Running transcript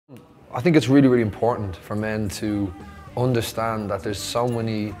I think it's really, really important for men to understand that there's so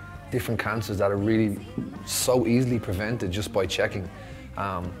many different cancers that are really so easily prevented just by checking.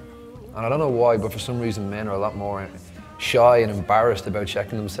 And I don't know why, but for some reason men are a lot more shy and embarrassed about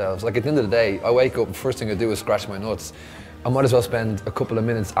checking themselves. Like at the end of the day, I wake up and first thing I do is scratch my nuts. I might as well spend a couple of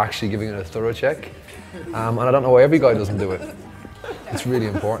minutes actually giving it a thorough check. And I don't know why every guy doesn't do it. It's really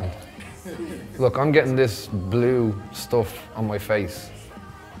important. Look, I'm getting this blue stuff on my face,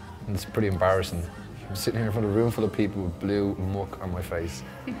 and it's pretty embarrassing. I'm sitting here in front of a room full of people with blue muck on my face.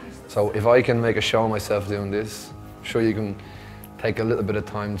 So if I can make a show of myself doing this, I'm sure you can take a little bit of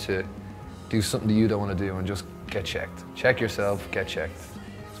time to do something that you don't want to do and just get checked. Check yourself, get checked.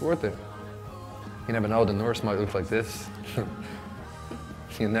 It's worth it. You never know, the nurse might look like this.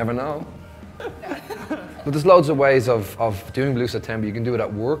 You never know. But there's loads of ways of doing Blue September. You can do it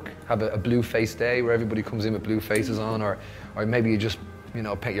at work, have a blue face day where everybody comes in with blue faces on, or maybe you just, you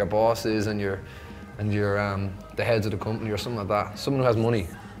know, paint your bosses and your the heads of the company or something like that. Someone who has money,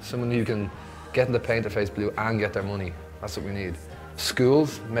 someone who can get them to paint their face blue and get their money. That's what we need.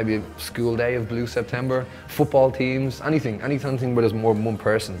 Schools, maybe a school day of Blue September, football teams, anything where there's more than one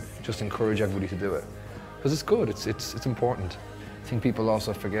person. Just encourage everybody to do it. Because it's good, it's important. I think people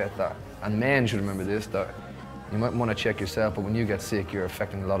also forget that, and men should remember this, that you might want to check yourself, but when you get sick, you're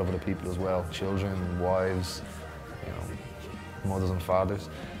affecting a lot of other people as well. Children, wives, you know, mothers and fathers.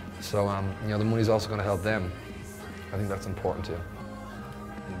 So, you know, the money's also going to help them. I think that's important too.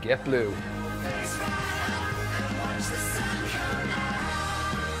 And get blue.